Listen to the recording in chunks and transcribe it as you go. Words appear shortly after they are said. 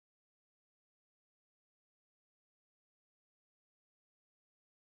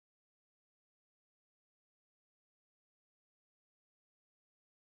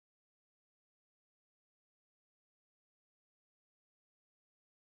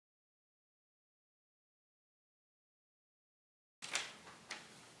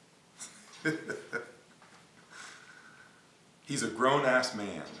He's a grown-ass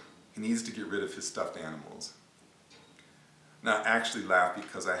man. He needs to get rid of his stuffed animals. Now, I actually laughed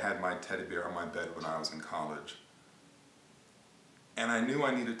because I had my teddy bear on my bed when I was in college. And I knew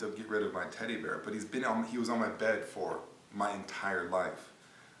I needed to get rid of my teddy bear, but he was on my bed for my entire life.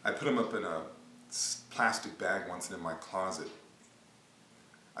 I put him up in a plastic bag once in my closet.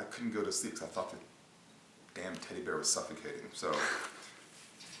 I couldn't go to sleep because I thought the damn teddy bear was suffocating. So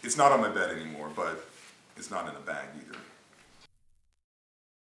it's not on my bed anymore, but it's not in a bag either.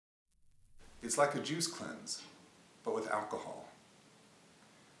 It's like a juice cleanse, but with alcohol.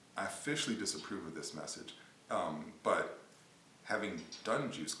 I officially disapprove of this message, but having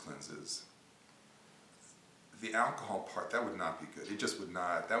done juice cleanses, the alcohol part, that would not be good. It just would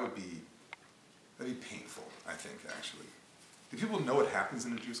not, that'd be painful, I think, actually. Do people know what happens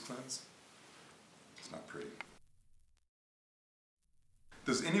in a juice cleanse? It's not pretty.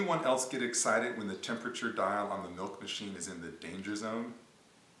 Does anyone else get excited when the temperature dial on the milk machine is in the danger zone?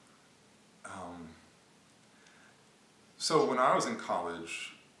 So when I was in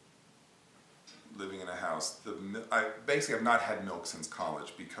college, living in a house, I basically have not had milk since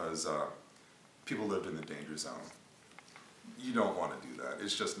college because people lived in the danger zone. You don't want to do that.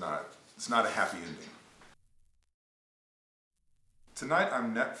 It's just not, it's not a happy ending. Tonight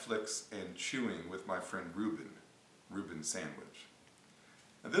I'm Netflix and chewing with my friend Reuben Sandwich.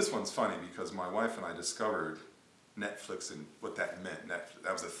 Now this one's funny because my wife and I discovered Netflix and what that meant.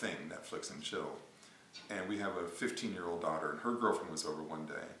 That was a thing, Netflix and chill. And we have a 15-year-old daughter, and her girlfriend was over one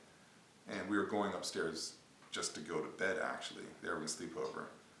day. And we were going upstairs just to go to bed, actually. They were going to sleep over.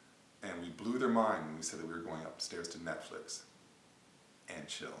 And we blew their mind when we said that we were going upstairs to Netflix and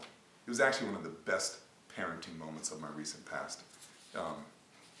chill. It was actually one of the best parenting moments of my recent past.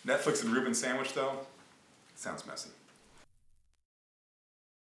 Netflix and Reuben Sandwich, though, sounds messy.